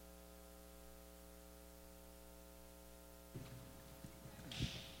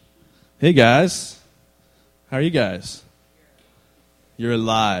Hey guys, how are you guys? You're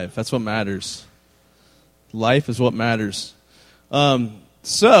alive. That's what matters. Life is what matters.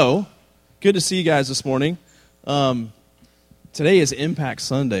 So, good to see you guys this morning. Today is Impact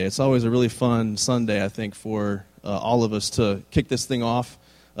Sunday. It's always a really fun Sunday, I think, for all of us to kick this thing off,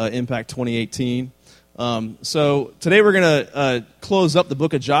 Impact 2018. So today we're going to close up the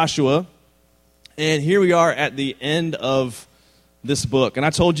book of Joshua, and here we are at the end of this book. And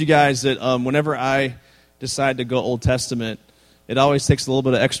I told you guys that whenever I decide to go Old Testament, it always takes a little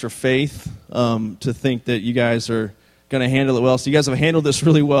bit of extra faith to think that you guys are going to handle it well. So you guys have handled this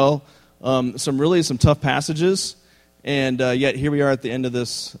really well. Some tough passages, and yet here we are at the end of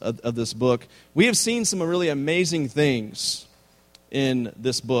this book. We have seen some really amazing things in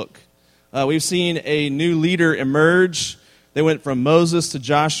this book. We've seen a new leader emerge. They went from Moses to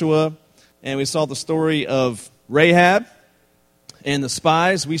Joshua, and we saw the story of Rahab and the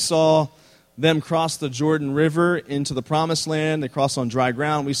spies. We saw them cross the Jordan River into the Promised Land. They crossed on dry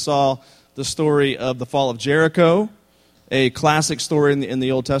ground. We saw the story of the fall of Jericho, a classic story in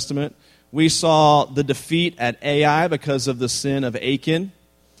the Old Testament. We saw the defeat at Ai because of the sin of Achan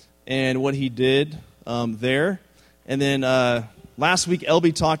and what he did there. And then last week,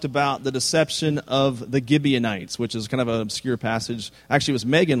 Elby talked about the deception of the Gibeonites, which is kind of an obscure passage. Actually, it was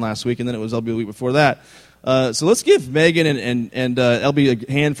Megan last week, and then it was Elby the week before that. So let's give Megan and Elby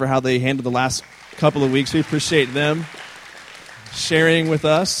a hand for how they handled the last couple of weeks. We appreciate them sharing with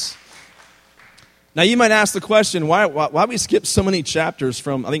us. Now, you might ask the question, why we skip so many chapters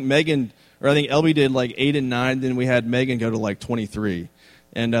from, I think Elby did like 8 and 9, then we had Megan go to like 23.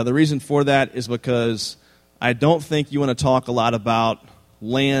 And the reason for that is because I don't think you want to talk a lot about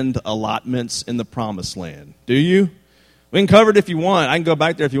land allotments in the Promised Land. Do you? We can cover it if you want. I can go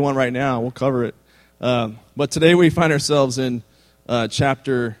back there if you want right now. We'll cover it. But today we find ourselves in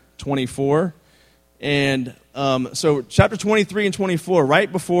chapter 24. And so chapter 23 and 24,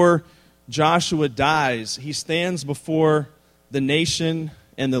 right before Joshua dies, he stands before the nation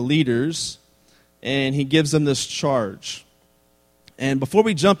and the leaders, and he gives them this charge. And before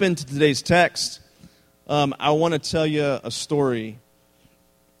we jump into today's text, I want to tell you a story.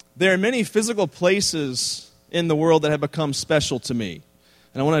 There are many physical places in the world that have become special to me.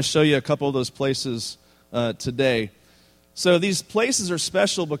 And I want to show you a couple of those places today. So these places are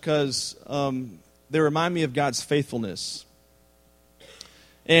special because they remind me of God's faithfulness.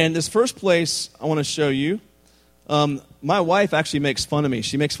 And this first place I want to show you, my wife actually makes fun of me.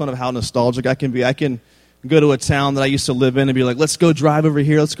 She makes fun of how nostalgic I can be. I can go to a town that I used to live in and be like, let's go drive over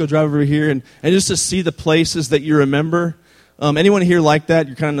here, and just to see the places that you remember. Anyone here like that?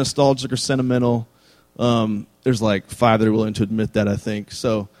 You're kind of nostalgic or sentimental? There's like 5 that are willing to admit that, I think.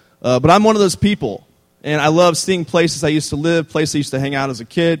 So, but I'm one of those people, and I love seeing places I used to live, places I used to hang out as a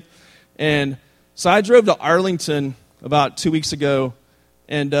kid. And so I drove to Arlington about 2 weeks ago,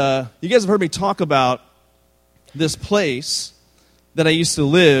 and you guys have heard me talk about this place that I used to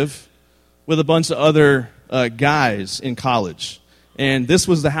live with a bunch of other guys in college. And this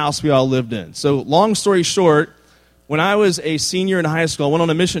was the house we all lived in. So long story short, when I was a senior in high school, I went on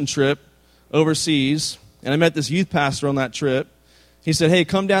a mission trip overseas, and I met this youth pastor on that trip. He said, hey,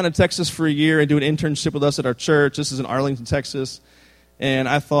 come down to Texas for a year and do an internship with us at our church. This is in Arlington, Texas. And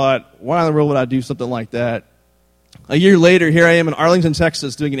I thought, why in the world would I do something like that? A year later, here I am in Arlington,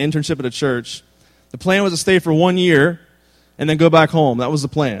 Texas, doing an internship at a church. The plan was to stay for 1 year and then go back home. That was the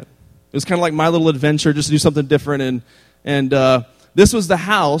plan. It was kind of like my little adventure, just to do something different. And this was the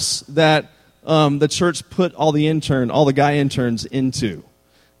house that the church put all the guy interns into.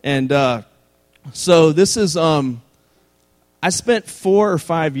 And so this is, I spent 4 or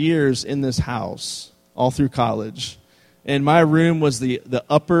 5 years in this house all through college. And my room was the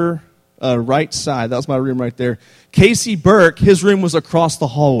upper right side. That was my room right there. Casey Burke, his room was across the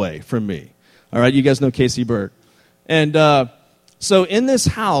hallway from me. All right, you guys know Casey Burke. And so in this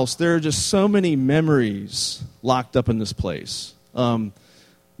house, there are just so many memories locked up in this place. Many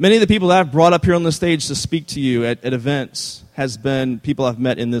of the people that I've brought up here on the stage to speak to you at events has been people I've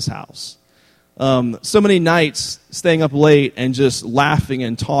met in this house. So many nights staying up late and just laughing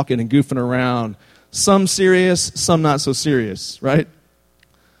and talking and goofing around. Some serious, some not so serious, right?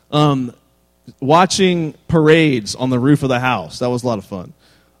 Watching parades on the roof of the house. That was a lot of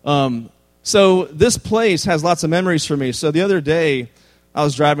fun. So this place has lots of memories for me. So the other day, I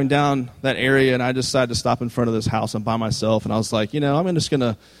was driving down that area, and I decided to stop in front of this house. I'm by myself, and I was like, I'm just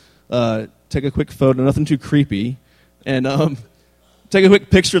going to take a quick photo, nothing too creepy, and take a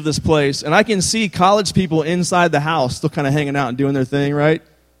quick picture of this place. And I can see college people inside the house still kind of hanging out and doing their thing, right?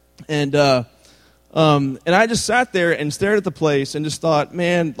 And And I just sat there and stared at the place and just thought,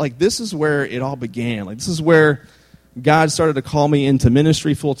 man, like this is where it all began. Like this is where God started to call me into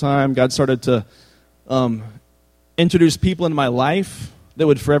ministry full time. God started to introduce people into my life that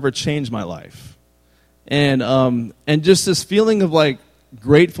would forever change my life. And just this feeling of like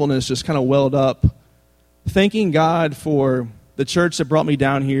gratefulness just kind of welled up, thanking God for the church that brought me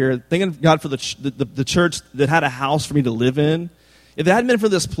down here, thanking God for the church that had a house for me to live in. If it hadn't been for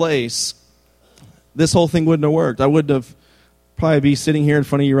this place, this whole thing wouldn't have worked. I wouldn't have probably be sitting here in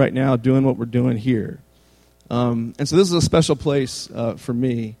front of you right now doing what we're doing here. And so this is a special place for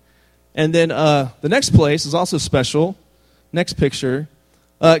me. And then the next place is also special. Next picture.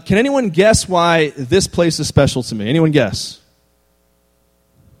 Can anyone guess why this place is special to me? Anyone guess?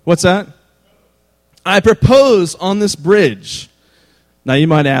 What's that? I propose on this bridge. Now you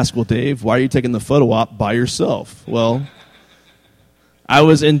might ask, well, Dave, why are you taking the photo op by yourself? Well, I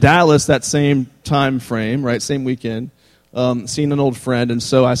was in Dallas that same time frame, right, same weekend, seeing an old friend, and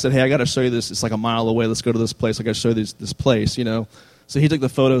so I said, hey, I got to show you this. It's like a mile away. Let's go to this place. I got to show you this place, you know. So he took the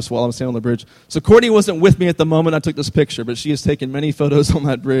photos while I'm standing on the bridge. So Courtney wasn't with me at the moment I took this picture, but she has taken many photos on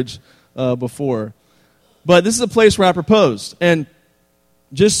that bridge before. But this is a place where I proposed. And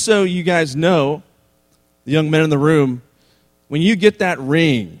just so you guys know, the young men in the room, when you get that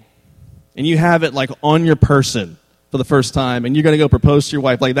ring and you have it like on your person for the first time and you're going to go propose to your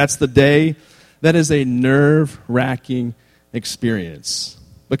wife, like that's the day, that is a nerve-wracking experience.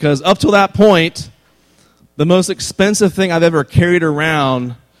 Because up till that point, the most expensive thing I've ever carried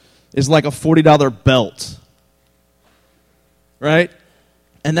around is like a $40 belt. Right?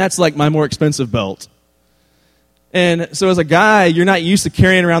 And that's like my more expensive belt. And so as a guy, you're not used to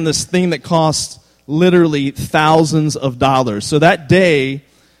carrying around this thing that costs literally thousands of dollars. So that day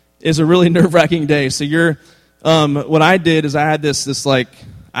is a really nerve-wracking day. So what I did is I had this like,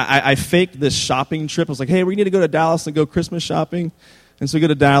 I faked this shopping trip. I was like, hey, we need to go to Dallas and go Christmas shopping. And so we go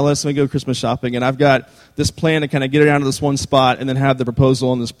to Dallas and we go Christmas shopping. And I've got this plan to kind of get it down to this one spot and then have the proposal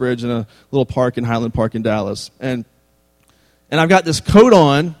on this bridge in a little park in Highland Park in Dallas. And I've got this coat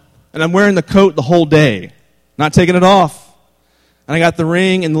on, and I'm wearing the coat the whole day, not taking it off. And I got the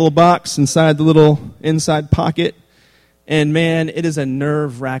ring in the little box inside the little inside pocket. And man, it is a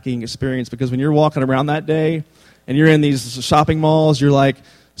nerve-wracking experience because when you're walking around that day and you're in these shopping malls, you're like,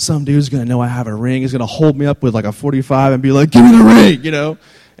 some dude's going to know I have a ring. He's going to hold me up with like a 45 and be like, give me the ring, you know.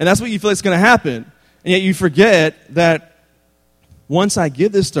 And that's what you feel like is going to happen. And yet you forget that once I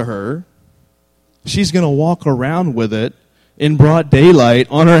give this to her, she's going to walk around with it in broad daylight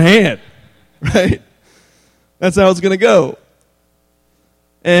on her hand, right? That's how it's going to go.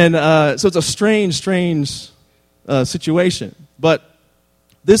 And so it's a strange situation. But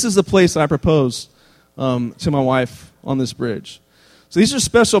this is the place that I proposed to my wife on this bridge. So these are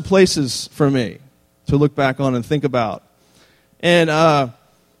special places for me to look back on and think about. And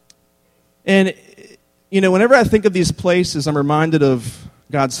you know, whenever I think of these places, I'm reminded of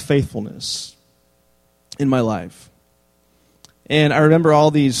God's faithfulness in my life. And I remember all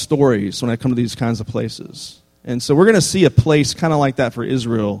these stories when I come to these kinds of places. And so we're going to see a place kind of like that for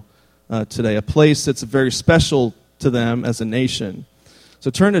Israel today, a place that's very special to them as a nation. So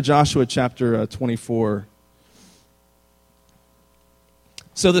turn to Joshua chapter 24.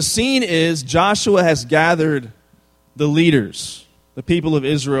 So the scene is Joshua has gathered the leaders, the people of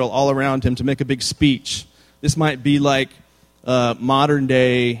Israel, all around him to make a big speech. This might be like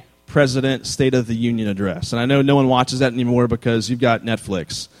modern-day President State of the Union address. And I know no one watches that anymore because you've got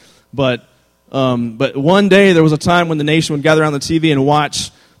Netflix. But one day there was a time when the nation would gather around the TV and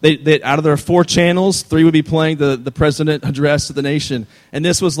watch. They out of their 4 channels, 3 would be playing the president address to the nation. And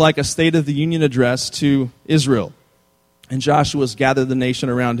this was like a State of the Union address to Israel. And Joshua's gathered the nation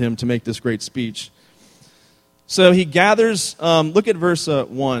around him to make this great speech. So he gathers, look at verse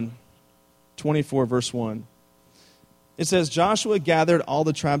 1, 24 verse 1. It says, Joshua gathered all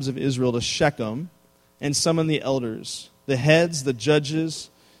the tribes of Israel to Shechem and summoned the elders, the heads, the judges,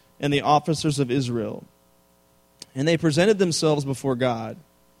 and the officers of Israel. And they presented themselves before God.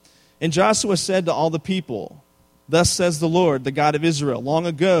 And Joshua said to all the people, thus says the Lord, the God of Israel, long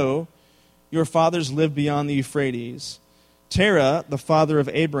ago your fathers lived beyond the Euphrates, Terah, the father of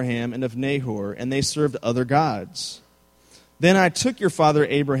Abraham and of Nahor, and they served other gods. Then I took your father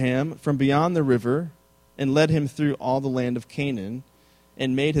Abraham from beyond the river and led him through all the land of Canaan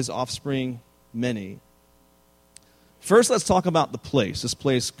and made his offspring many. First, let's talk about the place, this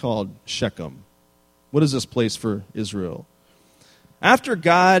place called Shechem. What is this place for Israel? After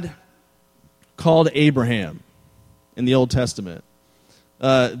God called Abraham in the Old Testament,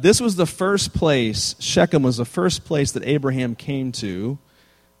 this was the first place, Shechem was the first place that Abraham came to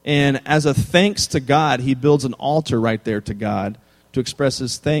And as a thanks to God, he builds an altar right there to God to express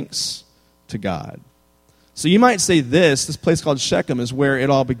his thanks to God. So you might say this place called Shechem is where it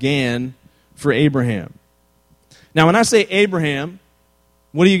all began for Abraham. Now, when I say Abraham,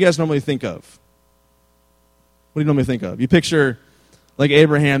 what do you guys normally think of? What do you normally think of? You picture, like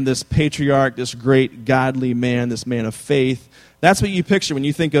Abraham, this patriarch, this great godly man, this man of faith. That's what you picture when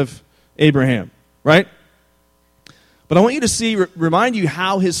you think of Abraham, right? But I want you to remind you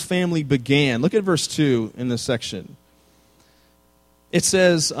how his family began. Look at verse 2 in this section. It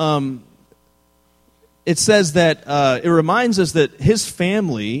says that it reminds us that his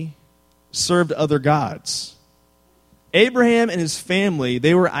family served other gods. Abraham and his family,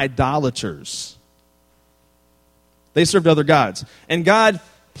 they were idolaters. They served other gods. And God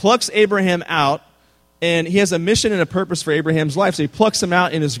plucks Abraham out, and he has a mission and a purpose for Abraham's life. So he plucks him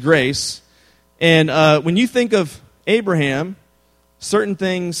out in his grace. And when you think of Abraham, certain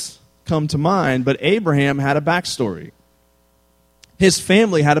things come to mind, but Abraham had a backstory. His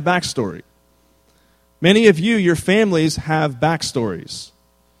family had a backstory. Many of you, your families have backstories.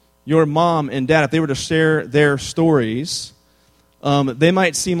 Your mom and dad, if they were to share their stories, they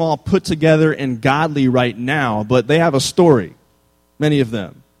might seem all put together and godly right now, but they have a story, many of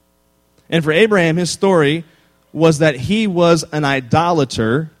them. And for Abraham, his story was that he was an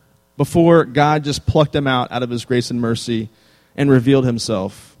idolater before God just plucked him out of his grace and mercy and revealed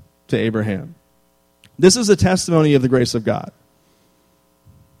himself to Abraham. This is a testimony of the grace of God.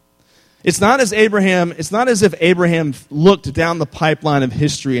 It's not as if Abraham looked down the pipeline of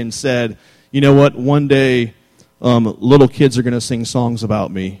history and said, you know what, one day little kids are going to sing songs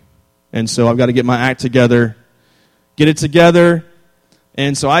about me. And so I've got to get my act together, get it together,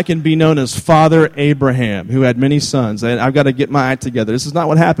 and so I can be known as Father Abraham, who had many sons. And I've got to get my act together. This is not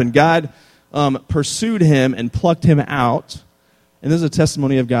what happened. God pursued him and plucked him out. And this is a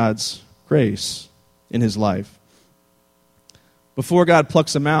testimony of God's grace in his life. Before God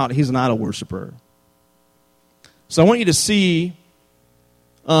plucks him out, he's an idol worshiper. So I want you to see,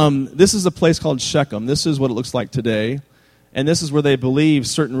 this is a place called Shechem. This is what it looks like today. And this is where they believe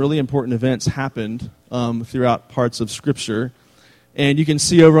certain really important events happened throughout parts of Scripture. And you can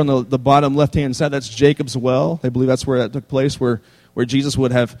see over on the bottom left-hand side, that's Jacob's well. They believe that's where that took place, where Jesus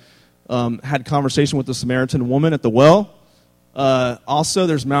would have had conversation with the Samaritan woman at the well. Also,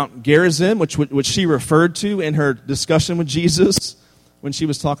 there's Mount Gerizim, which she referred to in her discussion with Jesus when she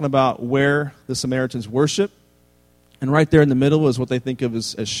was talking about where the Samaritans worship. And right there in the middle is what they think of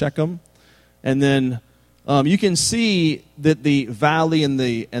as Shechem. And then you can see that the valley and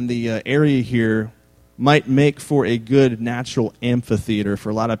the area here might make for a good natural amphitheater for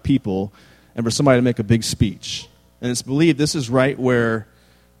a lot of people and for somebody to make a big speech. And it's believed this is right where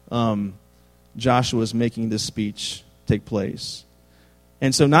Joshua is making this speech take place.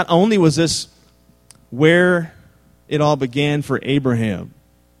 And so not only was this where it all began for Abraham,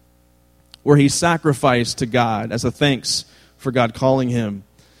 where he sacrificed to God as a thanks for God calling him,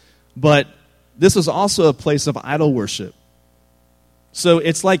 but this was also a place of idol worship. So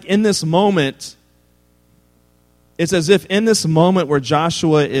it's like in this moment, it's as if in this moment where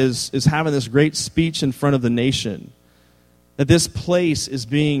Joshua is having this great speech in front of the nation, that this place is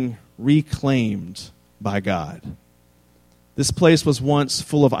being reclaimed by God. This place was once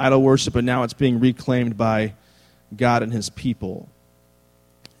full of idol worship, and now it's being reclaimed by God and his people.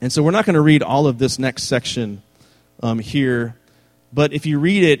 And so we're not going to read all of this next section here, but if you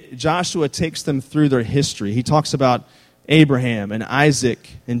read it, Joshua takes them through their history. He talks about Abraham and Isaac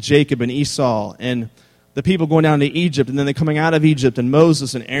and Jacob and Esau and the people going down to Egypt, and then they coming out of Egypt, and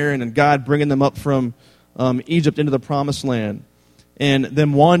Moses and Aaron and God bringing them up from Egypt into the promised land, and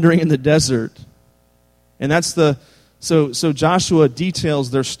them wandering in the desert. And that's so Joshua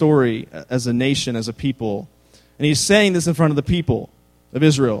details their story as a nation, as a people. And he's saying this in front of the people of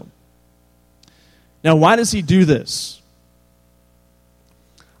Israel. Now, why does he do this?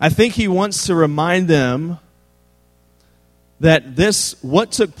 I think he wants to remind them that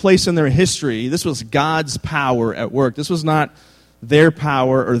what took place in their history, this was God's power at work. This was not their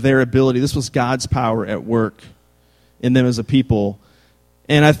power or their ability. This was God's power at work in them as a people.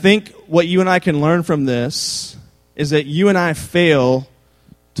 And I think what you and I can learn from this is that you and I fail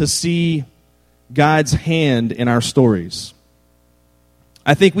to see God's hand in our stories.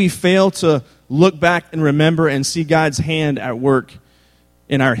 I think we fail to look back and remember and see God's hand at work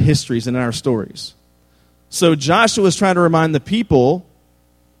in our histories and in our stories. So Joshua is trying to remind the people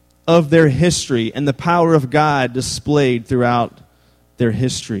of their history and the power of God displayed throughout their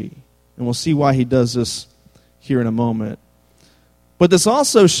history. And we'll see why he does this here in a moment. But this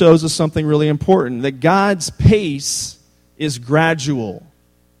also shows us something really important, that God's pace is gradual.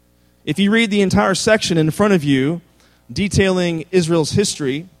 If you read the entire section in front of you detailing Israel's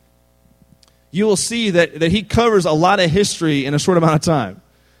history, you will see that he covers a lot of history in a short amount of time.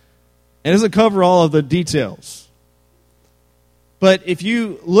 And doesn't cover all of the details. But if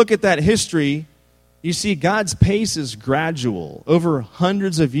you look at that history, you see God's pace is gradual. Over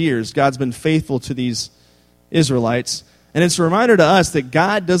hundreds of years, God's been faithful to these Israelites. And it's a reminder to us that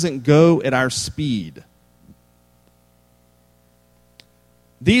God doesn't go at our speed.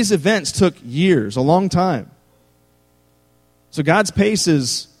 These events took years, a long time. So God's pace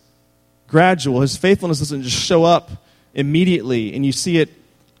is gradual. His faithfulness doesn't just show up immediately, and you see it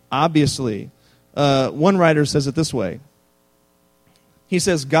obviously. One writer says it this way. He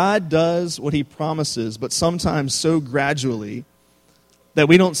says, God does what he promises, but sometimes so gradually that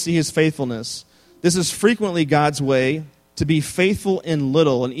we don't see his faithfulness. This is frequently God's way to be faithful in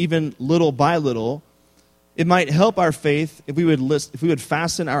little, and even little by little. It might help our faith if we would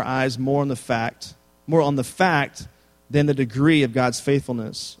fasten our eyes more on the fact than the degree of God's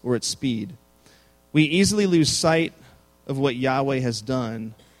faithfulness or its speed. We easily lose sight of what Yahweh has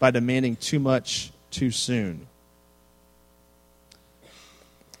done by demanding too much too soon.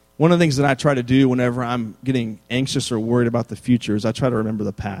 One of the things that I try to do whenever I'm getting anxious or worried about the future is I try to remember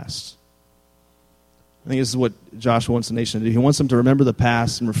the past. I think this is what Joshua wants the nation to do. He wants them to remember the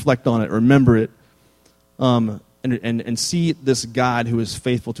past and reflect on it, remember it, and see this God who is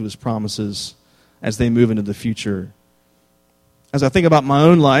faithful to his promises as they move into the future. As I think about my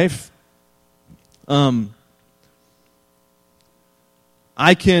own life, there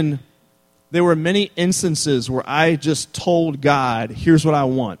were many instances where I just told God, here's what I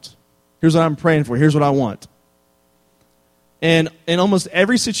want. Here's what I'm praying for. Here's what I want. And in almost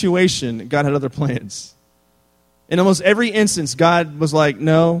every situation, God had other plans. In almost every instance, God was like,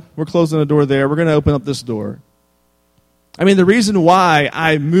 no, we're closing the door there. We're going to open up this door. I mean, the reason why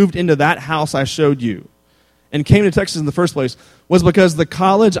I moved into that house I showed you and came to Texas in the first place was because the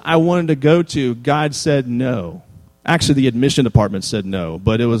college I wanted to go to, God said no. Actually, the admission department said no,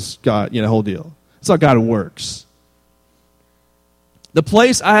 but it was God, whole deal. That's how God works. The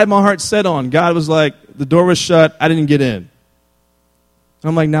place I had my heart set on, God was like, the door was shut, I didn't get in. And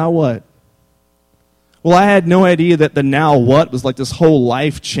I'm like, now what? Well, I had no idea that the now what was like this whole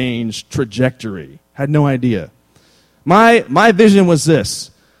life change trajectory. I had no idea. My vision was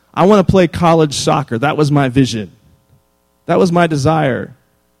this. I want to play college soccer. That was my vision. That was my desire.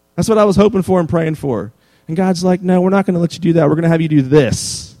 That's what I was hoping for and praying for. And God's like, no, we're not going to let you do that. We're going to have you do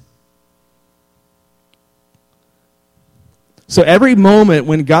this. So every moment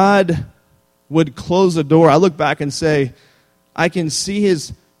when God would close a door, I look back and say, I can see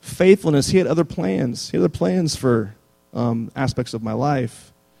his faithfulness. He had other plans. He had other plans for aspects of my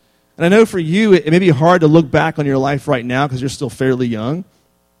life. And I know for you, it may be hard to look back on your life right now because you're still fairly young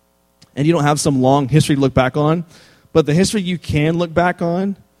and you don't have some long history to look back on. But the history you can look back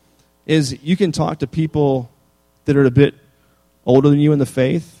on is you can talk to people that are a bit older than you in the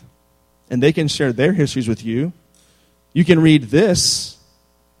faith, and they can share their histories with you. You can read this,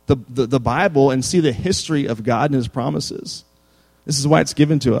 the Bible, and see the history of God and his promises. This is why it's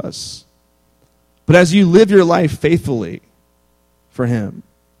given to us. But as you live your life faithfully for him,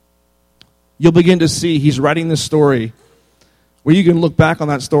 you'll begin to see he's writing this story where you can look back on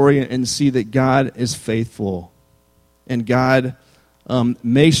that story and see that God is faithful. And God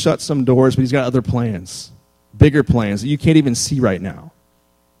may shut some doors, but he's got other plans, bigger plans that you can't even see right now.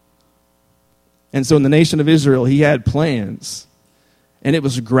 And so in the nation of Israel, he had plans. And it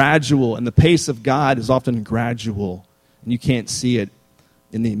was gradual. And the pace of God is often gradual. And you can't see it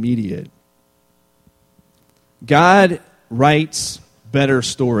in the immediate. God writes better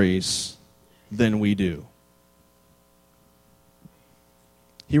stories than we do.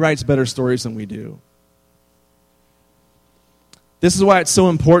 He writes better stories than we do. This is why it's so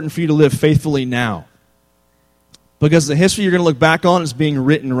important for you to live faithfully now. Because the history you're going to look back on is being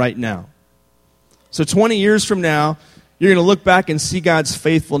written right now. So 20 years from now, you're going to look back and see God's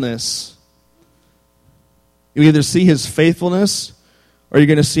faithfulness. You either see his faithfulness or you're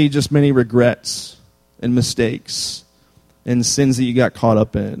going to see just many regrets and mistakes and sins that you got caught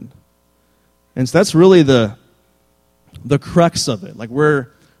up in. And so that's really the crux of it, like where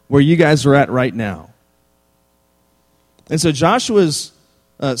you guys are at right now. And so Joshua's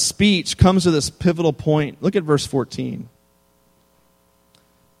speech comes to this pivotal point. Look at verse 14.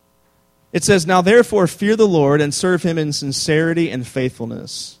 It says, "Now therefore fear the Lord and serve him in sincerity and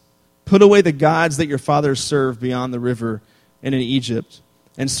faithfulness. Put away the gods that your fathers served beyond the river and in Egypt,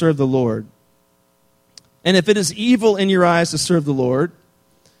 and serve the Lord. And if it is evil in your eyes to serve the Lord,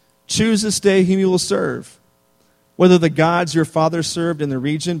 choose this day whom you will serve, whether the gods your father served in the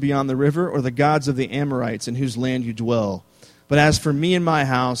region beyond the river or the gods of the Amorites in whose land you dwell. But as for me and my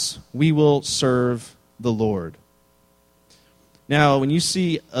house, we will serve the Lord." Now, when you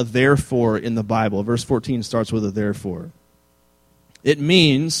see a therefore in the Bible, verse 14 starts with a therefore. It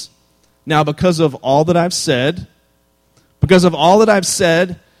means, now because of all that I've said,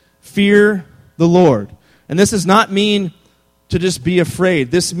 fear the Lord. And this does not mean to just be afraid.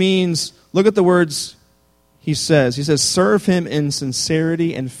 This means, look at the words he says. He says, serve him in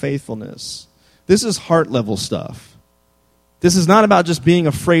sincerity and faithfulness. This is heart level stuff. This is not about just being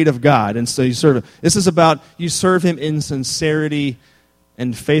afraid of God and so you serve him. This is about you serve him in sincerity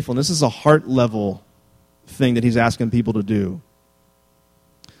and faithfulness. This is a heart level thing that he's asking people to do.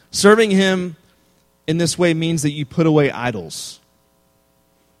 Serving him in this way means that you put away idols.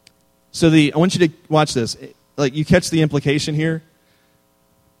 So I want you to watch this. Like, you catch the implication here?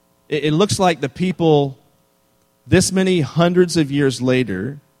 It looks like the people, this many hundreds of years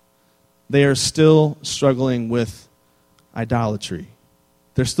later, they are still struggling with idolatry.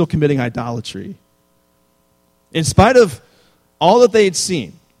 They're still committing idolatry. In spite of all that they had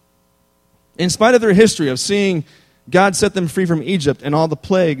seen, in spite of their history of seeing God set them free from Egypt and all the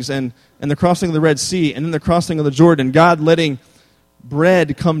plagues and the crossing of the Red Sea and then the crossing of the Jordan, God letting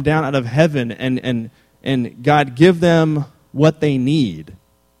bread come down out of heaven and God give them what they need.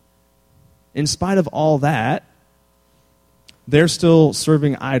 In spite of all that, they're still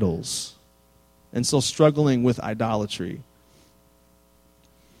serving idols and still struggling with idolatry.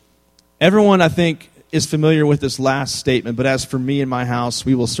 Everyone, I think, is familiar with this last statement, but as for me and my house,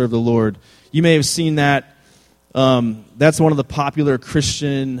 we will serve the Lord. You may have seen that. That's one of the popular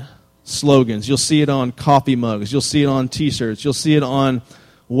Christian slogans. You'll see it on coffee mugs. You'll see it on T-shirts. You'll see it on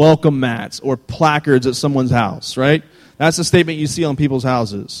welcome mats or placards at someone's house, right? That's the statement you see on people's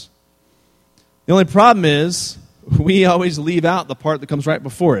houses. The only problem is we always leave out the part that comes right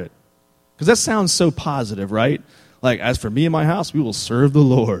before it. Because that sounds so positive, right? Like, as for me and my house, we will serve the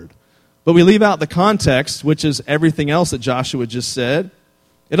Lord. But we leave out the context, which is everything else that Joshua just said.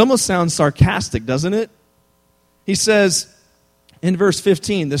 It almost sounds sarcastic, doesn't it? He says, in verse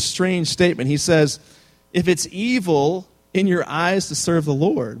 15, this strange statement, he says, if it's evil in your eyes to serve the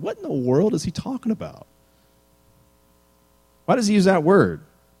Lord, what in the world is he talking about? Why does he use that word?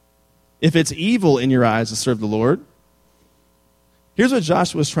 If it's evil in your eyes to serve the Lord, here's what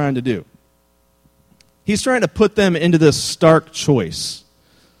Joshua's trying to do. He's trying to put them into this stark choice.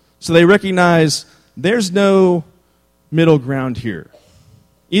 So they recognize there's no middle ground here.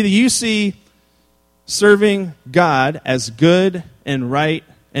 Either you see serving God as good and right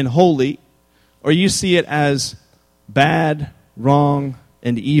and holy, or you see it as bad, wrong,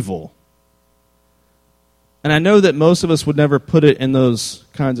 and evil. And I know that most of us would never put it in those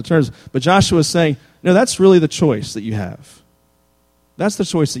kinds of terms, but Joshua is saying, no, that's really the choice that you have. That's the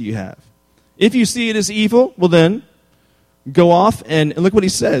choice that you have. If you see it as evil, well then, go off and look what he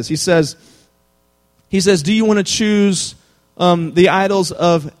says. He says, do you want to choose the idols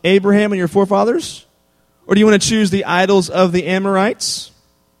of Abraham and your forefathers? Or do you want to choose the idols of the Amorites?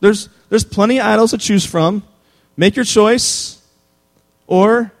 There's plenty of idols to choose from. Make your choice.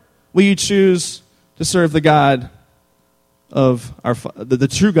 Or will you choose to serve the God of the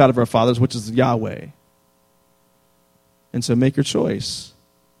true God of our fathers, which is Yahweh? And so make your choice.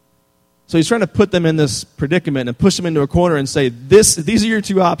 So he's trying to put them in this predicament and push them into a corner and say, these are your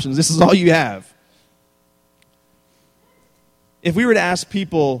two options. This is all you have. If we were to ask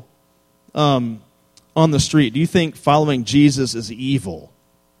people on the street, do you think following Jesus is evil?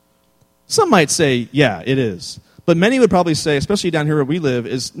 Some might say, yeah, it is. But many would probably say, especially down here where we live,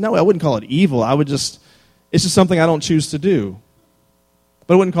 no, I wouldn't call it evil. It's just something I don't choose to do.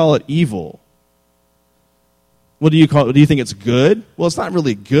 But I wouldn't call it evil. What do you call it? Do you think it's good? Well, it's not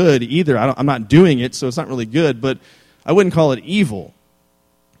really good either. I'm not doing it, so it's not really good, but I wouldn't call it evil.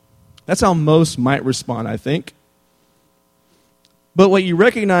 That's how most might respond, I think. But what you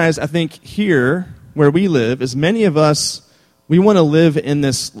recognize, I think, here, where we live, is many of us, we want to live in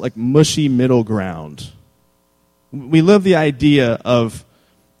this like mushy middle ground. We love the idea of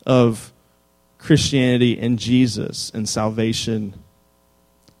Christianity and Jesus and salvation,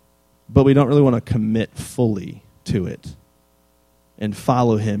 but we don't really want to commit fully to it and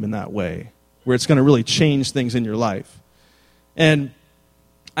follow him in that way, where it's going to really change things in your life. And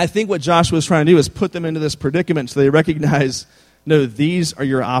I think what Joshua is trying to do is put them into this predicament so they recognize, no, these are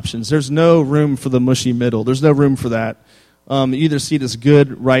your options. There's no room for the mushy middle. There's no room for that. You either see it as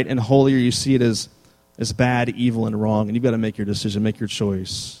good, right, and holy, or you see it as bad, evil, and wrong, and you've got to make your decision, make your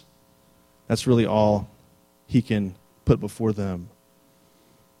choice. That's really all he can put before them.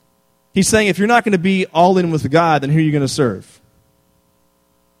 He's saying if you're not going to be all in with God, then who are you going to serve?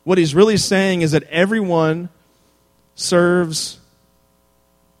 What he's really saying is that everyone serves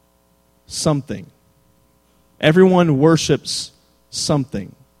something. Everyone worships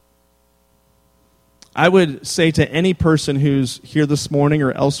something. I would say to any person who's here this morning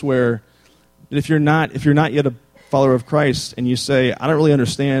or elsewhere that if you're not yet a follower of Christ and you say, I don't really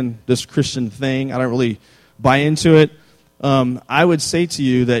understand this Christian thing, I don't really buy into it, I would say to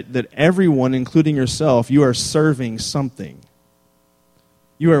you that everyone, including yourself, you are serving something.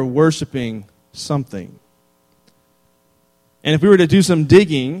 You are worshiping something. And if we were to do some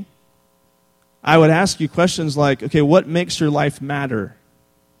digging, I would ask you questions like, okay, what makes your life matter?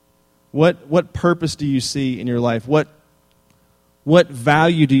 What purpose do you see in your life? What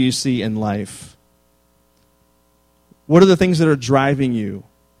value do you see in life? What are the things that are driving you?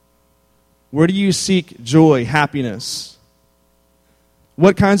 Where do you seek joy, happiness?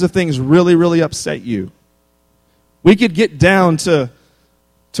 What kinds of things really, really upset you? We could get down to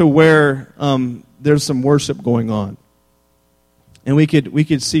where there's some worship going on. And we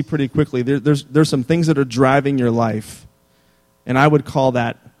could see pretty quickly there's some things that are driving your life. And I would call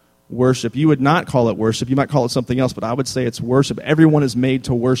that worship. You would not call it worship. You might call it something else, but I would say it's worship. Everyone is made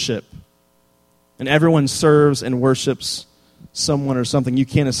to worship. And everyone serves and worships someone or something. You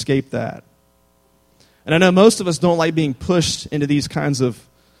can't escape that. And I know most of us don't like being pushed into these kinds of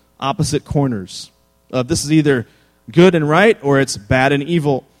opposite corners. This is either good and right or it's bad and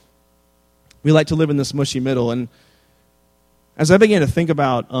evil. We like to live in this mushy middle. And as I began to think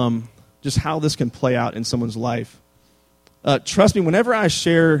about just how this can play out in someone's life, trust me, whenever I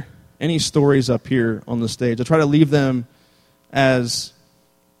share any stories up here on the stage, I try to leave them as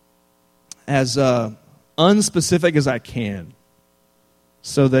unspecific as I can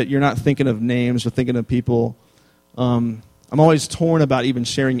so that you're not thinking of names or thinking of people. I'm always torn about even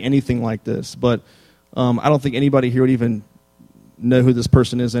sharing anything like this, but I don't think anybody here would even know who this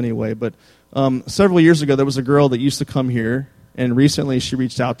person is anyway. But several years ago, there was a girl that used to come here, and recently she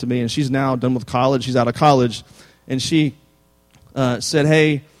reached out to me, and she's now done with college. She's out of college, and she said,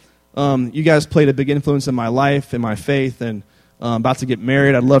 hey, you guys played a big influence in my life, in my faith, and I'm about to get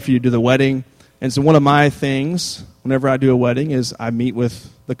married. I'd love for you to do the wedding. And so one of my things, whenever I do a wedding, is I meet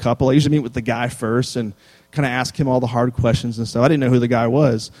with the couple. I usually meet with the guy first and kind of ask him all the hard questions and stuff. I didn't know who the guy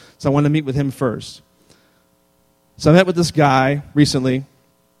was, so I wanted to meet with him first. So I met with this guy recently,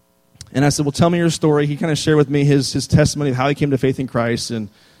 and I said, well, tell me your story. He kind of shared with me his testimony of how he came to faith in Christ, and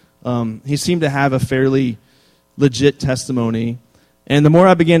he seemed to have a fairly legit testimony. And the more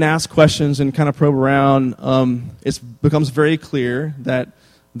I began to ask questions and kind of probe around, it becomes very clear that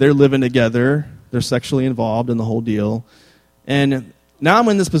they're living together, they're sexually involved in the whole deal. And now I'm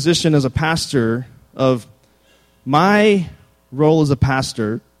in this position as a pastor of my role as a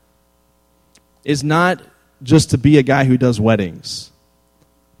pastor is not just to be a guy who does weddings,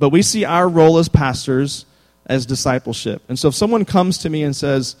 but we see our role as pastors as discipleship. And so if someone comes to me and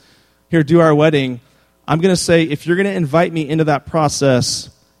says, here, do our wedding, I'm going to say, if you're going to invite me into that process,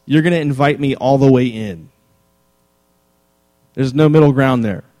 you're going to invite me all the way in. There's no middle ground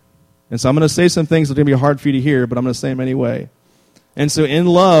there. And so I'm going to say some things that are going to be hard for you to hear, but I'm going to say them anyway. And so in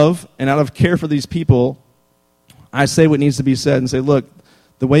love and out of care for these people, I say what needs to be said and say, look,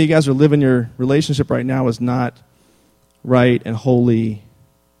 the way you guys are living your relationship right now is not right and holy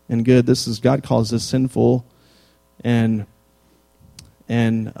and good. This is, God calls this sinful. And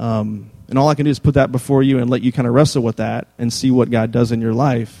all I can do is put that before you and let you kind of wrestle with that and see what God does in your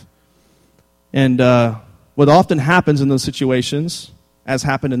life. And what often happens in those situations, as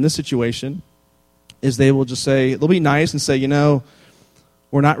happened in this situation, is they will just say, they'll be nice and say, you know,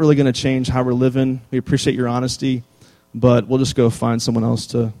 we're not really going to change how we're living. We appreciate your honesty, but we'll just go find someone else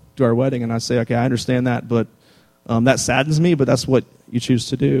to do our wedding. And I say, okay, I understand that, but that saddens me, but that's what you choose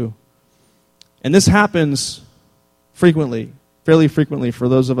to do. And this happens frequently, fairly frequently for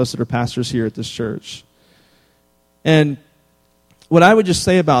those of us that are pastors here at this church. And what I would just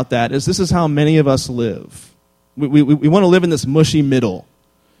say about that is this is how many of us live. We want to live in this mushy middle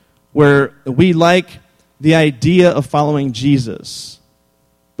where we like the idea of following Jesus,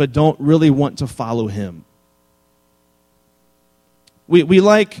 but don't really want to follow him. We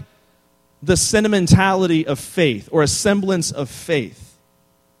like the sentimentality of faith or a semblance of faith,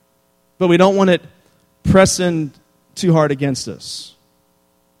 but we don't want it pressing too hard against us.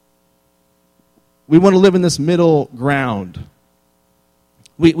 We want to live in this middle ground.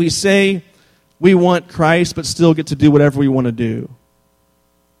 We say we want Christ, but still get to do whatever we want to do.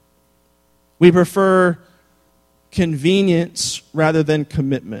 We prefer convenience rather than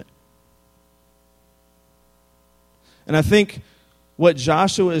commitment. And I think what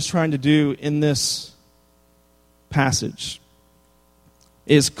Joshua is trying to do in this passage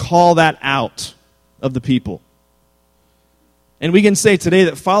is call that out of the people. And we can say today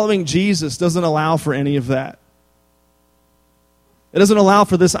that following Jesus doesn't allow for any of that. It doesn't allow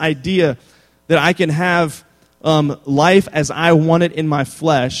for this idea that I can have life as I want it in my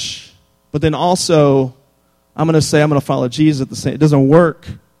flesh, but then also I'm going to say I'm going to follow Jesus at the same. It doesn't work.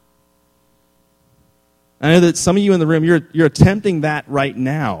 I know that some of you in the room, you're attempting that right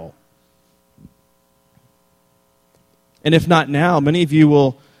now. And if not now, many of you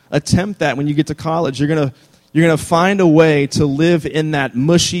will attempt that when you get to college. You're going to find a way to live in that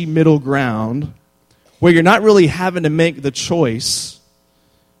mushy middle ground where you're not really having to make the choice.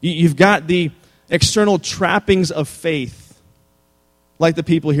 You've got the external trappings of faith, like the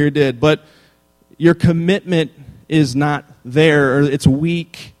people here did, but your commitment is not there, or it's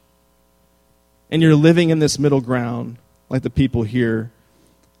weak, and you're living in this middle ground, like the people here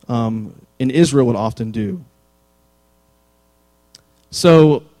in Israel would often do.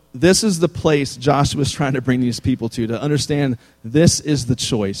 So this is the place Joshua is trying to bring these people to understand this is the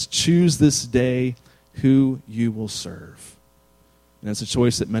choice. Choose this day who you will serve. And it's a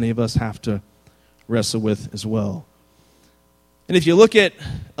choice that many of us have to wrestle with as well. And if you look at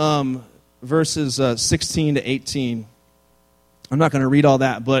verses 16 to 18, I'm not going to read all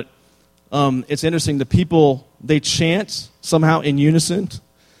that, but it's interesting. The people, they chant somehow in unison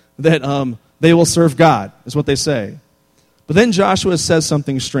that they will serve God, is what they say. But then Joshua says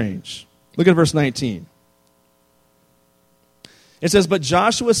something strange. Look at verse 19. It says, "But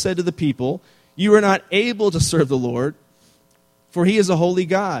Joshua said to the people, 'You are not able to serve the Lord, for he is a holy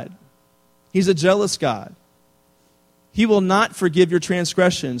God. He's a jealous God. He will not forgive your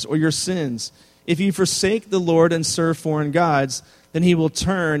transgressions or your sins. If you forsake the Lord and serve foreign gods, then he will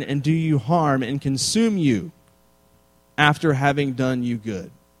turn and do you harm and consume you after having done you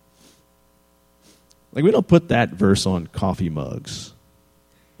good.'" Like, we don't put that verse on coffee mugs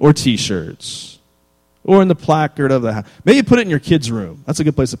or T-shirts or in the placard of the house. Maybe put it in your kids' room. That's a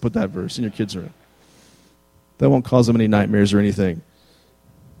good place to put that verse, in your kids' room. That won't cause them any nightmares or anything.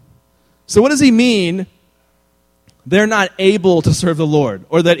 So what does he mean they're not able to serve the Lord,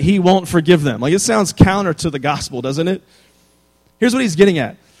 or that he won't forgive them? Like, it sounds counter to the gospel, doesn't it? Here's what he's getting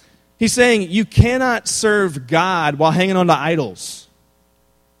at. He's saying you cannot serve God while hanging on to idols.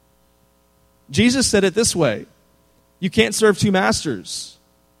 Jesus said it this way: you can't serve two masters.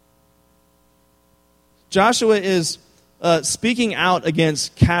 Joshua is speaking out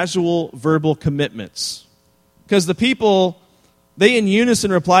against casual verbal commitments. Because the people, they in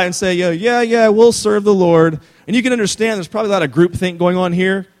unison reply and say, yeah, we'll serve the Lord. And you can understand there's probably a lot of groupthink going on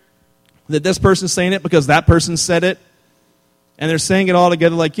here. That this person's saying it because that person said it. And they're saying it all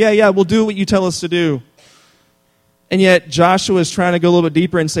together like, yeah, we'll do what you tell us to do. And yet Joshua is trying to go a little bit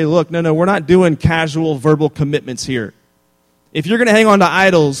deeper and say, look, no, we're not doing casual verbal commitments here. If you're going to hang on to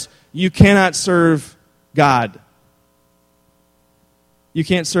idols, you cannot serve God. You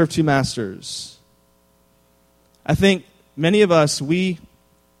can't serve two masters. I think many of us, we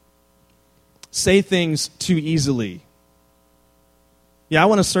say things too easily. Yeah, I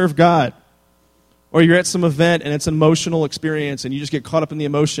want to serve God. Or you're at some event and it's an emotional experience and you just get caught up in the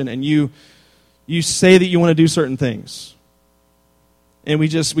emotion and you say that you want to do certain things. And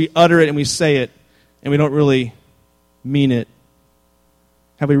we utter it and we say it and we don't really mean it.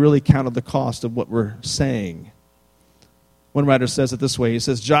 Have we really counted the cost of what we're saying? One writer says it this way. He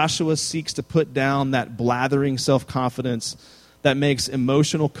says, Joshua seeks to put down that blathering self-confidence that makes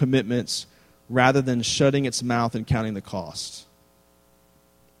emotional commitments rather than shutting its mouth and counting the cost.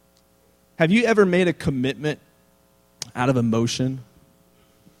 Have you ever made a commitment out of emotion?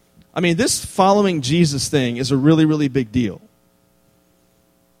 I mean, this following Jesus thing is a really, really big deal.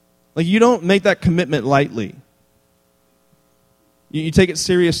 Like, you don't make that commitment lightly. You take it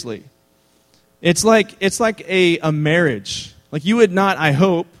seriously. It's like a marriage. Like, you would not, I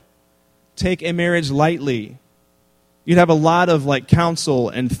hope, take a marriage lightly. You'd have a lot of counsel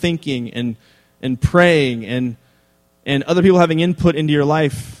and thinking and praying and other people having input into your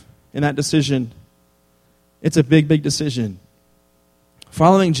life in that decision. It's a big, big decision.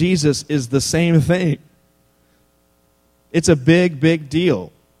 Following Jesus is the same thing. It's a big, big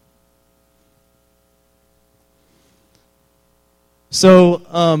deal.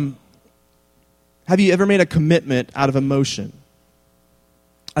 So, have you ever made a commitment out of emotion?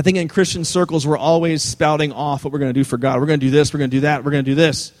 I think in Christian circles, we're always spouting off what we're going to do for God. We're going to do this, we're going to do that, we're going to do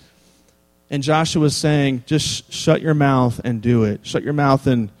this. And Joshua is saying, just shut your mouth and do it. Shut your mouth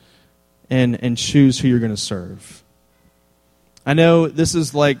and choose who you're going to serve. I know this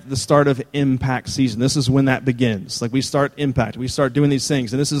is like the start of impact season. This is when that begins. Like we start impact. We start doing these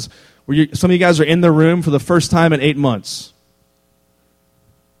things. And this is where some of you guys are in the room for the first time in 8 months.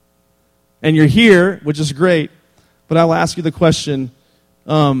 And you're here, which is great. But I'll ask you the question,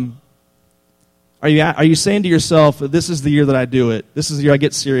 are you saying to yourself, this is the year that I do it. This is the year I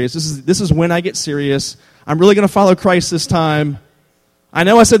get serious. This is when I get serious. I'm really going to follow Christ this time. I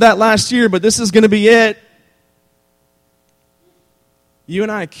know I said that last year, but this is going to be it. You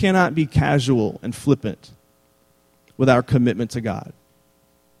and I cannot be casual and flippant with our commitment to God.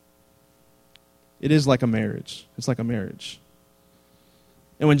 It is like a marriage. It's like a marriage.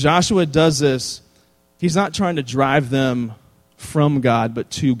 And when Joshua does this, he's not trying to drive them from God, but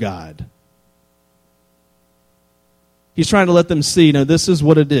to God. He's trying to let them see, this is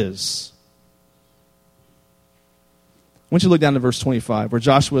what it is. I want you to look down to verse 25, where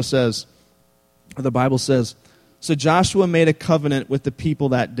Joshua says, or the Bible says, "So Joshua made a covenant with the people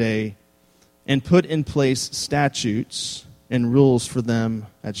that day and put in place statutes and rules for them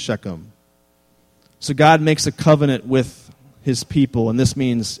at Shechem." So God makes a covenant with his people, and this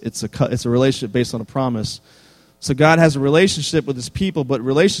means it's a relationship based on a promise. So God has a relationship with his people, but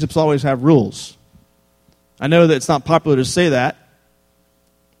relationships always have rules. I know that it's not popular to say that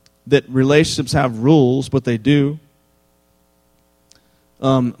relationships have rules, but they do.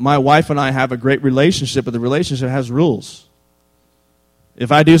 My wife and I have a great relationship, but the relationship has rules.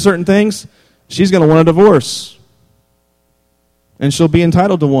 If I do certain things, she's going to want a divorce. And she'll be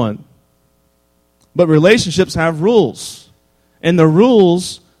entitled to one. But relationships have rules. And the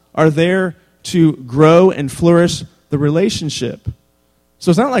rules are there to grow and flourish the relationship. So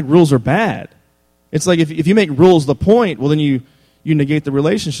it's not like rules are bad. It's like if you make rules the point, well, then you negate the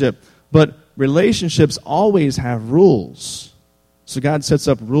relationship. But relationships always have rules. So God sets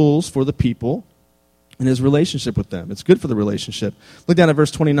up rules for the people in his relationship with them. It's good for the relationship. Look down at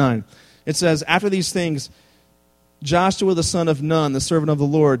verse 29. It says, "After these things, Joshua the son of Nun, the servant of the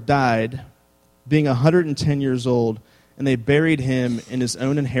Lord, died, being 110 years old, and they buried him in his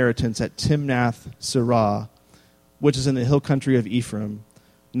own inheritance at Timnath-Serah, which is in the hill country of Ephraim,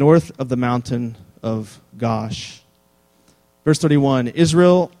 north of the mountain of Gosh." Verse 31,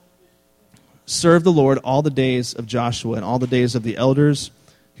 "Israel served the Lord all the days of Joshua and all the days of the elders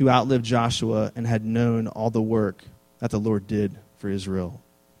who outlived Joshua and had known all the work that the Lord did for Israel."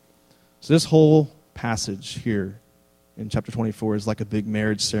 So this whole passage here in chapter 24 is like a big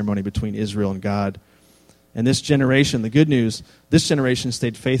marriage ceremony between Israel and God. And this generation, the good news, this generation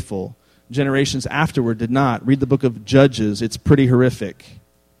stayed faithful. Generations afterward did not. Read the book of Judges. It's pretty horrific.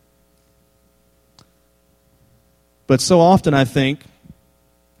 But so often, I think,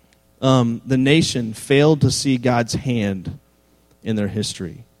 the nation failed to see God's hand in their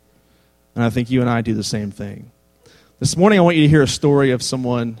history. And I think you and I do the same thing. This morning I want you to hear a story of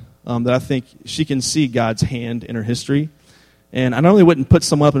someone that I think she can see God's hand in her history. And I normally wouldn't put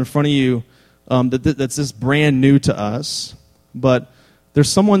someone up in front of you that's just brand new to us, but there's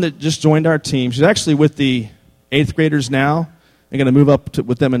someone that just joined our team. She's actually with the 8th graders now and going to move up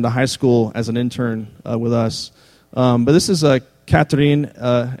with them into high school as an intern with us. But this is Catherine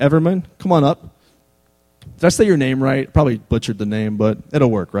Everman. Come on up. Did I say your name right? Probably butchered the name, but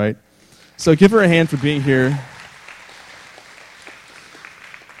it'll work, right? So give her a hand for being here.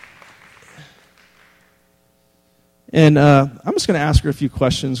 And I'm just going to ask her a few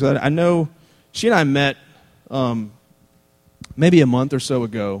questions. I know she and I met maybe a month or so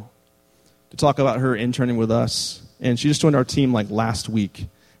ago to talk about her interning with us. And she just joined our team like last week.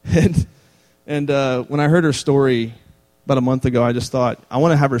 And when I heard her story about a month ago, I just thought, I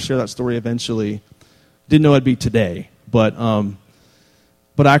want to have her share that story eventually. Didn't know it'd be today, but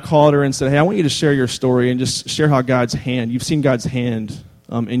I called her and said, "Hey, I want you to share your story and just share how God's hand, you've seen God's hand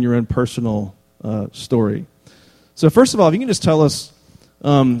in your own personal story." So first of all, if you can just tell us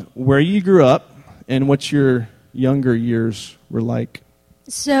where you grew up and what your younger years were like.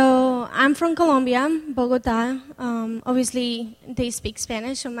 So I'm from Colombia, Bogota. Obviously, they speak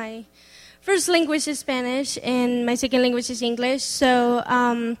Spanish, so my first language is Spanish, and my second language is English. So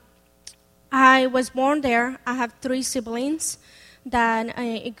I was born there. I have 3 siblings,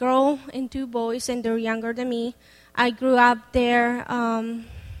 a girl and 2 boys, and they're younger than me. I grew up there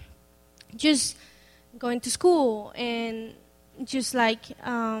just going to school and just like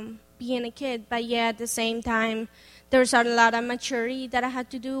being a kid. But yeah, at the same time, there's a lot of maturity that I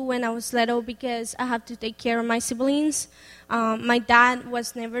had to do when I was little because I have to take care of my siblings. My dad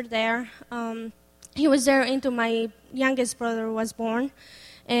was never there. He was there until my youngest brother was born.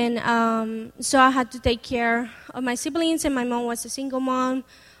 And so I had to take care of my siblings, and my mom was a single mom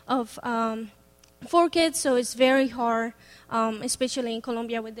of 4 kids, so it's very hard, especially in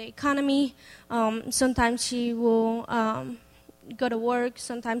Colombia with the economy. Sometimes she will go to work,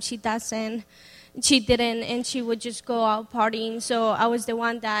 sometimes she doesn't. She didn't, and she would just go out partying. So I was the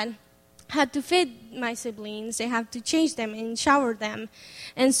one that had to feed my siblings and have to change them and shower them.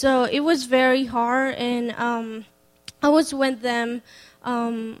 And so it was very hard, and I was with them,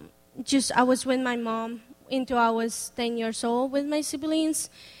 I was with my mom until I was 10 years old with my siblings,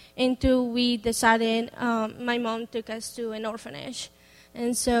 until we decided, my mom took us to an orphanage.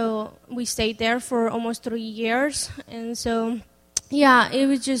 And so we stayed there for almost 3 years. And so, yeah, it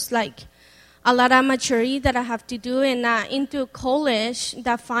was just like a lot of maturity that I have to do. And into college,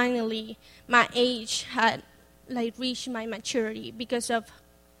 that finally my age had like reached my maturity because of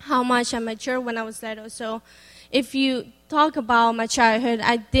how much I matured when I was little. So if you talk about my childhood,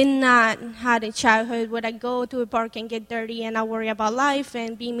 I did not have a childhood where I go to a park and get dirty and I worry about life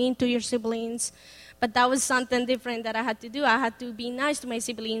and be mean to your siblings. But that was something different that I had to do. I had to be nice to my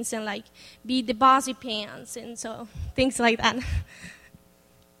siblings and like be the bossy pants, and so things like that.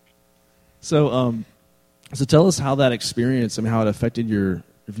 So tell us how that experience, how it affected your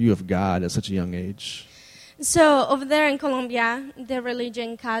view of God at such a young age. So over there in Colombia, the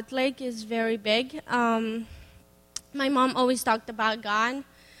religion Catholic is very big. My mom always talked about God,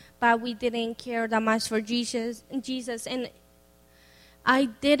 but we didn't care that much for Jesus, and I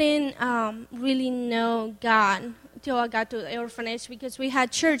didn't really know God until I got to the orphanage, because we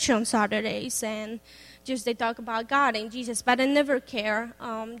had church on Saturdays and just they talk about God and Jesus, but I never cared,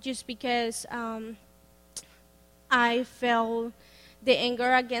 just because I felt the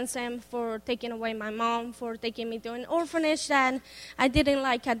anger against them for taking away my mom, for taking me to an orphanage that I didn't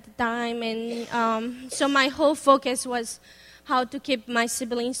like at the time. And so my whole focus was how to keep my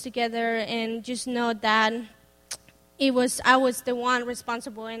siblings together and just know that I was the one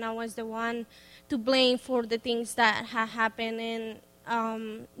responsible and I was the one to blame for the things that had happened.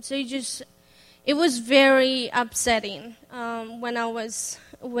 And so it was very upsetting when I was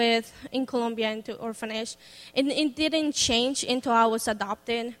in Colombia into orphanage. And it didn't change until I was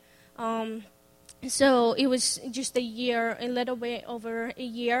adopted. So it was just a little bit over a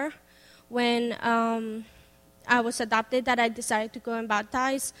year when I was adopted that I decided to go and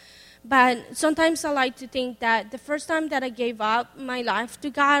baptize. But sometimes I like to think that the first time that I gave up my life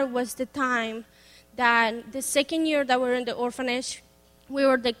to God was the time that the second year that we were in the orphanage, we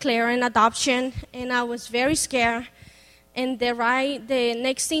were declaring adoption, and I was very scared. And the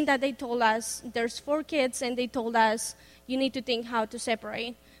next thing that they told us, there's 4 kids, and they told us, you need to think how to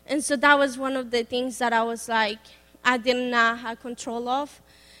separate. And so that was one of the things that I was like, I did not have control of.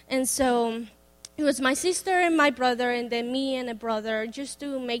 And so it was my sister and my brother, and then me and a brother, just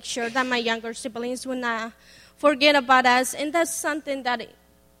to make sure that my younger siblings would not forget about us. And that's something that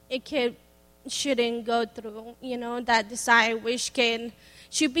a kid shouldn't go through, that decide which kid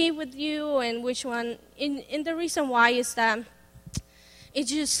should be with you and which one. And the reason why is that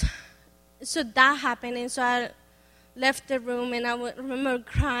so that happened. And so I left the room, and I remember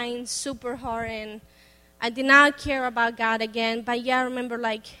crying super hard, and I did not care about God again. But yeah, I remember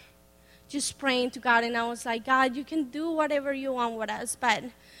like just praying to God, and I was like, God, you can do whatever you want with us, but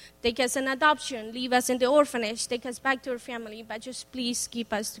take us in adoption, leave us in the orphanage, take us back to our family, but just please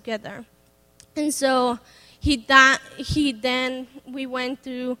keep us together. And so we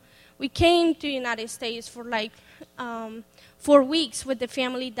came to United States for like 4 weeks with the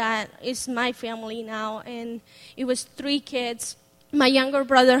family that is my family now, and it was 3 kids. My younger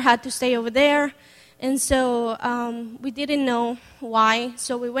brother had to stay over there, and so we didn't know why.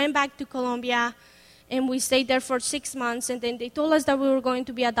 So we went back to Colombia, and we stayed there for 6 months, and then they told us that we were going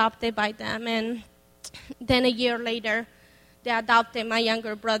to be adopted by them. And then a year later, they adopted my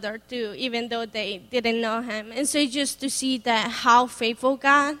younger brother too, even though they didn't know him. And so just to see that how faithful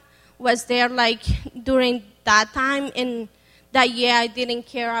God was there, like during that time, and that I didn't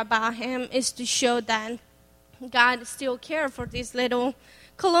care about him, is to show that God still cared for this little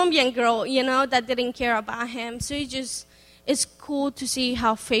Colombian girl, that didn't care about him. So it's cool to see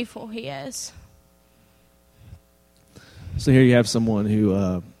how faithful he is. So here you have someone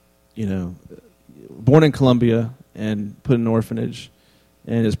who, born in Colombia and put in an orphanage,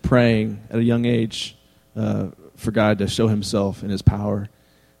 and is praying at a young age for God to show himself and his power,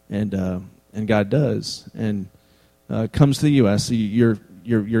 and God does, and comes to the U.S. So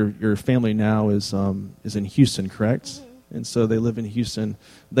your family now is in Houston, correct? Mm-hmm. And so they live in Houston.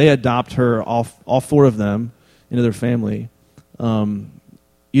 They adopt her, all 4 of them, into their family.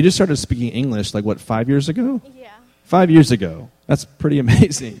 You just started speaking English, 5 years ago? Yeah. 5 years ago. That's pretty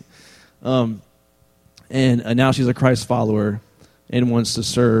amazing. And now she's a Christ follower. and wants to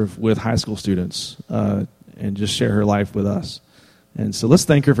serve with high school students and just share her life with us. And so let's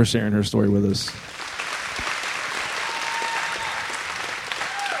thank her for sharing her story with us.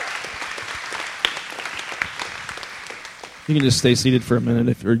 You can just stay seated for a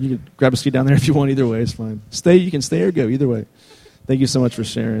minute, or you can grab a seat down there if you want. Either way, it's fine. You can stay or go. Either way. Thank you so much for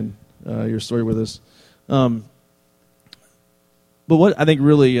sharing your story with us. But what I think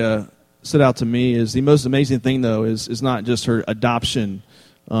really stood out to me is the most amazing thing, though, is not just her adoption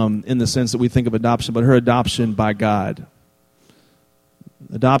in the sense that we think of adoption, but her adoption by God.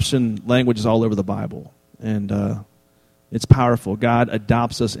 Adoption language is all over the Bible, and it's powerful. God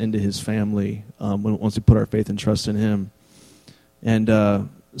adopts us into His family once we put our faith and trust in Him. And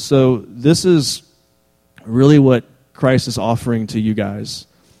so this is really what Christ is offering to you guys.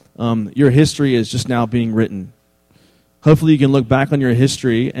 Your history is just now being written. Hopefully you can look back on your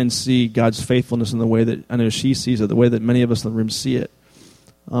history and see God's faithfulness in the way that I know she sees it, the way that many of us in the room see it.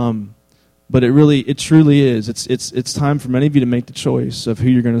 But it truly is. It's time for many of you to make the choice of who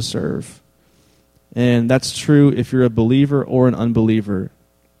you're going to serve. And that's true if you're a believer or an unbeliever.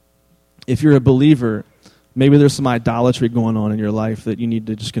 If you're a believer, maybe there's some idolatry going on in your life that you need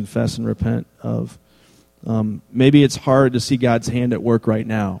to just confess and repent of. Maybe it's hard to see God's hand at work right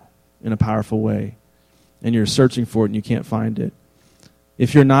now in a powerful way, and you're searching for it and you can't find it.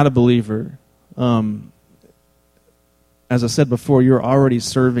 If you're not a believer, as I said before, you're already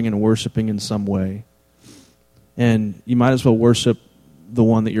serving and worshiping in some way, and you might as well worship the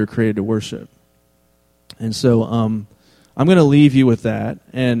one that you're created to worship. And so I'm going to leave you with that,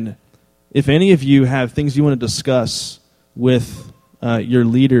 and if any of you have things you want to discuss with your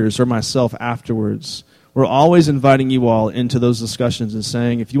leaders or myself afterwards, we're always inviting you all into those discussions and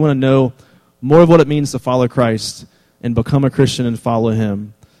saying, if you want to know more of what it means to follow Christ and become a Christian and follow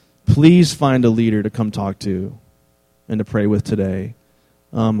Him, please find a leader to come talk to and to pray with today.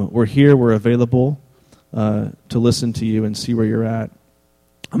 We're here, we're available to listen to you and see where you're at.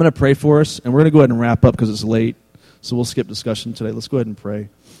 I'm going to pray for us, and we're going to go ahead and wrap up because it's late, so we'll skip discussion today. Let's go ahead and pray.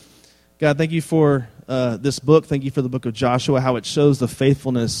 God, thank you for this book. Thank you for the book of Joshua, how it shows the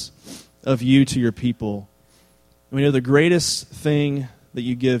faithfulness of you to your people. And we know the greatest thing that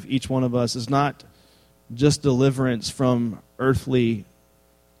you give each one of us is not just deliverance from earthly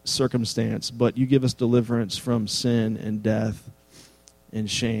circumstance, but you give us deliverance from sin and death and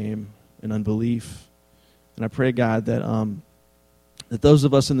shame and unbelief. And I pray, God, that that those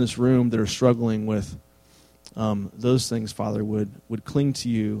of us in this room that are struggling with those things, Father, would cling to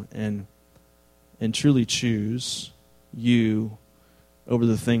you and truly choose you over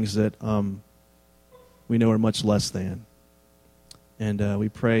the things that we know are much less than. And we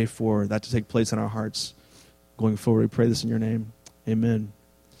pray for that to take place in our hearts going forward. We pray this in your name. Amen.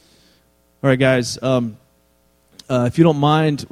 All right, guys. If you don't mind,